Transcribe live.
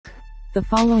The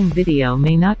following video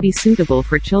may not be suitable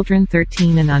for children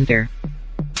 13 and under.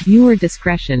 Viewer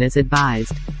discretion is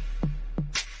advised.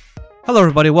 Hello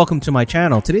everybody, welcome to my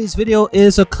channel. Today's video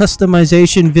is a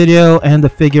customization video, and the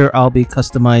figure I'll be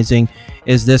customizing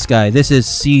is this guy. This is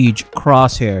Siege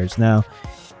Crosshairs. Now,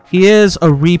 he is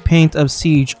a repaint of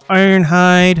Siege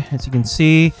Ironhide, as you can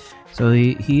see. So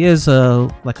he is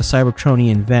like a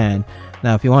Cybertronian van.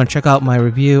 Now, if you want to check out my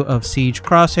review of Siege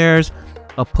Crosshairs,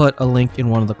 I'll put a link in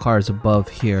one of the cards above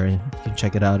here, and you can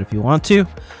check it out if you want to.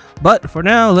 But for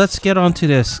now, let's get on to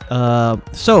this.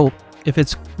 So, if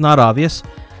it's not obvious,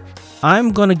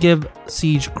 I'm going to give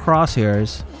Siege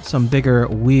Crosshairs some bigger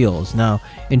wheels. Now,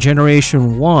 in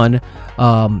Generation 1,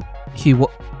 he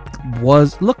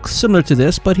looked similar to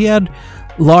this, but he had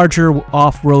larger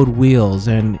off-road wheels,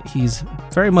 and he's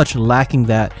very much lacking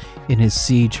that in his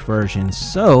Siege version.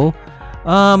 So,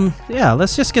 yeah,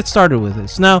 let's just get started with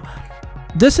this. Now,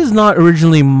 this is not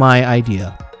originally my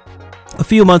idea. A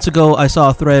few months ago, I saw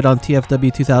a thread on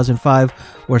TFW 2005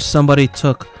 where somebody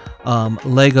took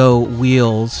Lego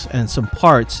wheels and some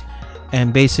parts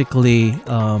and basically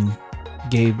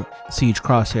gave Siege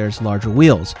Crosshairs larger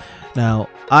wheels. Now,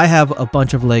 I have a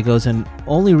bunch of Legos, and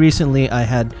only recently I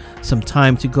had some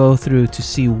time to go through to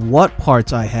see what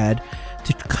parts I had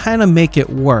to kind of make it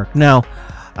work. Now,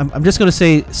 I'm just going to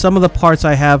say some of the parts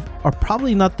I have are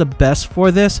probably not the best for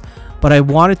this, but I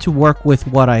wanted to work with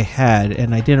what I had,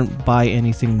 and I didn't buy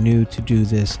anything new to do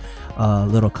this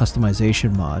little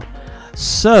customization mod.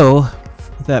 So,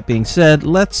 that being said,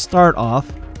 let's start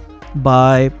off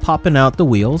by popping out the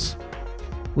wheels,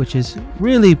 which is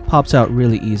really pops out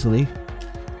really easily.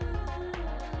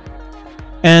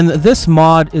 And this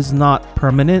mod is not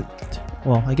permanent.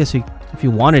 Well, I guess if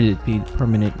you wanted it to be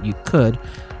permanent, you could,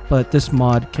 but this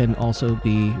mod can also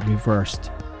be reversed.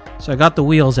 So I got the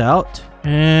wheels out,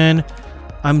 and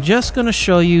I'm just going to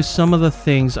show you some of the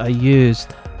things I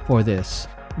used for this.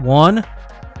 One,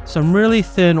 some really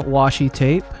thin washi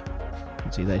tape. You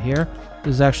can see that here.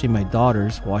 This is actually my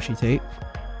daughter's washi tape.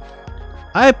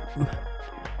 I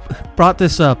brought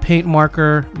this paint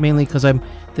marker mainly because I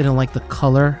didn't like the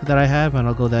color that I have, and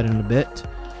I'll go that in a bit.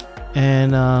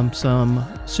 And some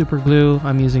super glue.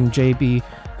 I'm using JB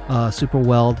Super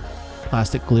Weld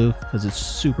plastic glue because it's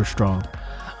super strong.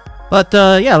 But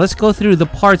yeah, let's go through the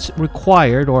parts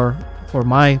required, or for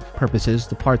my purposes,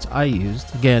 the parts I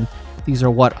used. Again, these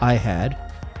are what I had.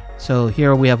 So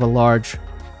here we have a large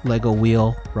Lego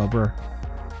wheel, rubber.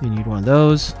 You need one of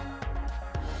those.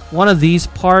 One of these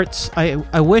parts,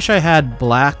 I wish I had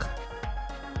black,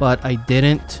 but I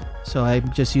didn't. So I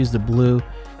just used the blue,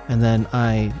 and then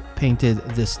I painted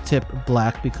this tip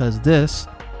black because this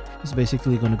is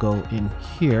basically going to go in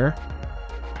here,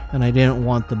 and I didn't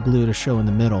want the blue to show in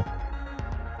the middle.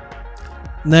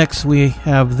 Next, we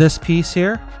have this piece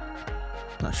here.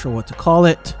 Not sure what to call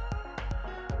it.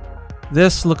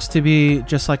 This looks to be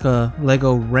just like a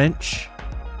Lego wrench,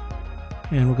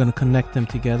 and we're going to connect them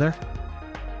together.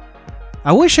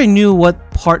 I wish I knew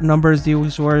what part numbers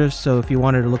these were, so if you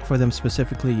wanted to look for them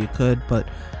specifically, you could, but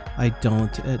I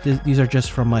don't. These are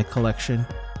just from my collection.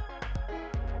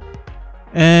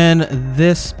 And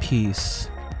this piece.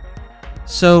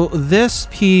 So this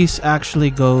piece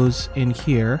actually goes in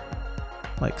here,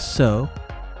 like so.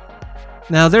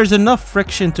 Now there's enough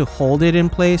friction to hold it in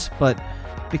place, but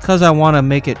because I want to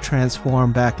make it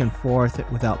transform back and forth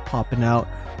without popping out,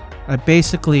 I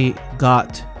basically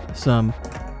got some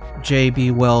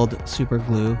JB Weld super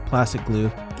glue, plastic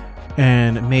glue,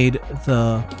 and made it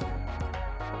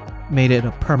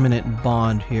a permanent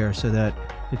bond here so that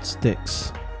it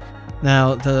sticks.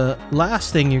 Now the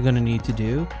last thing you're going to need to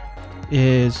do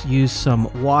is use some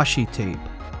washi tape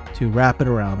to wrap it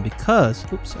around, because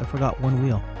oops, I forgot one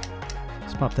wheel.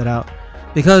 Let's pop that out.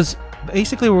 Because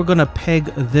basically we're going to peg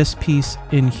this piece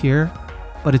in here,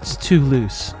 but it's too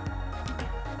loose.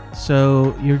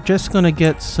 So you're just going to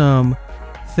get some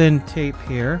thin tape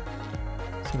here.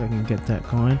 See if I can get that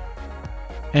going.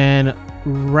 And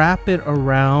wrap it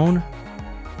around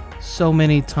so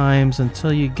many times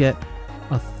until you get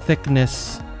a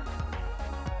thickness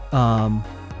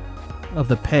of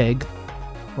the peg,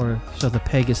 or so the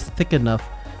peg is thick enough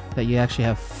that you actually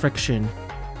have friction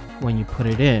when you put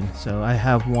it in. So I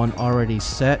have one already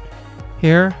set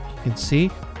here. You can see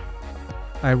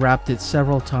I wrapped it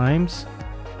several times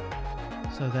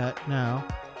so that now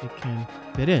it can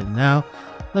fit in. Now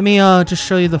let me just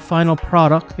show you the final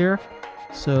product here.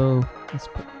 So let's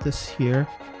put this here.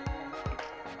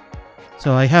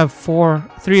 So I have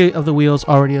three of the wheels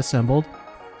already assembled,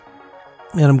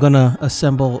 and I'm gonna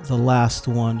assemble the last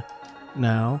one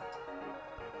now.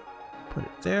 Put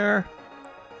it there,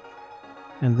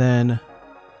 and then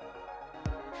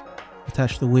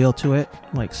attach the wheel to it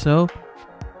like so.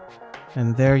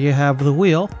 And there you have the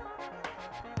wheel.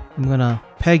 I'm gonna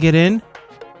peg it in,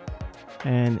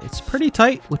 and it's pretty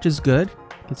tight, which is good.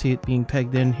 You can see it being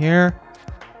pegged in here.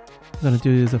 I'm gonna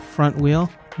do the front wheel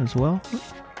as well.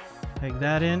 Peg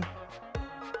that in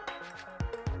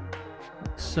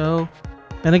like so.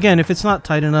 And again, if it's not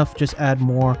tight enough, just add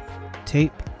more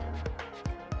tape.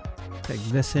 Peg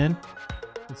this in.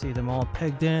 You can see them all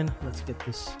pegged in. Let's get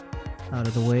this out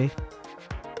of the way.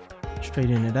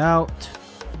 Straighten it out.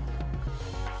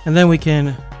 And then we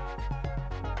can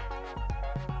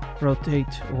rotate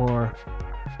or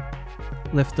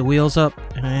lift the wheels up,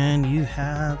 and you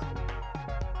have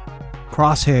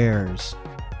Crosshairs.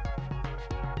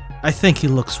 I think he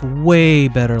looks way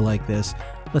better like this.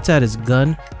 Let's add his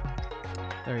gun.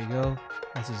 There you go.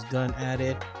 That's his gun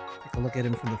added. Take a look at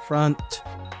him from the front.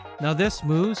 Now this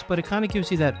moves, but it kind of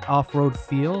gives you that off-road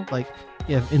feel, like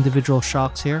you have individual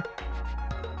shocks here.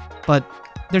 But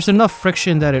there's enough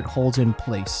friction that it holds in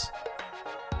place,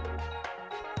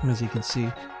 as you can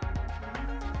see.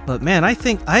 But man, I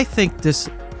think this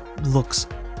looks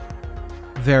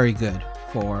very good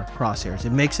for Crosshairs.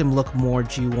 It makes him look more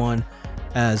G1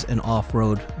 as an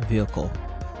off-road vehicle.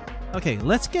 Okay,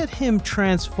 let's get him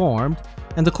transformed.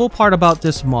 And the cool part about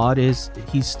this mod is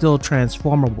he's still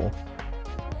transformable.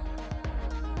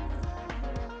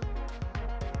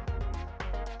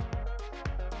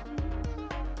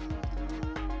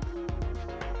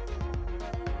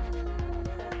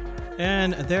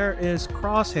 And there is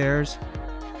Crosshairs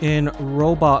in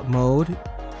robot mode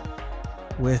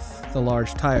with the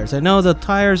large tires. I know the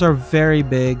tires are very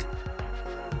big,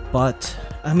 but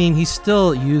I mean he's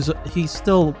still you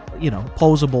know,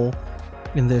 posable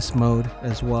in this mode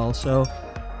as well, so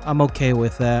I'm okay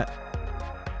with that.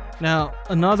 Now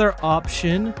another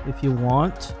option, if you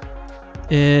want,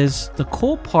 is the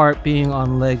cool part being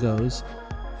on Legos.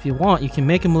 If you want, you can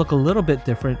make him look a little bit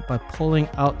different by pulling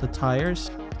out the tires.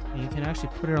 And you can actually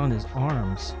put it on his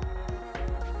arms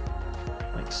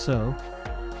like so.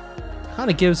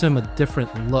 Kind of gives him a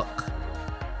different look.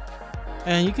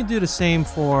 And you can do the same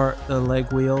for the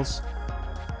leg wheels.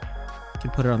 You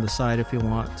can put it on the side if you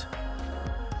want,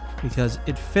 because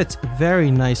it fits very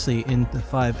nicely in the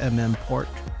 5mm port.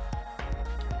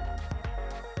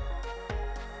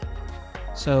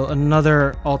 So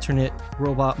another alternate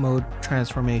robot mode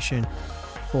transformation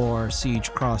for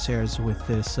Siege Crosshairs with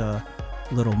this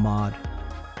little mod.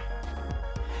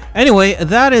 Anyway,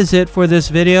 that is it for this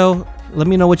video. Let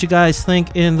me know what you guys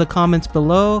think in the comments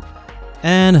below,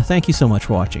 and thank you so much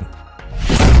for watching.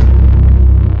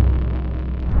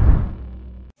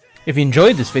 If you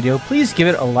enjoyed this video, please give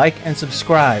it a like and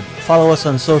subscribe. Follow us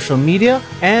on social media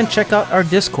and check out our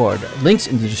Discord. Links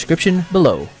in the description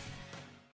below.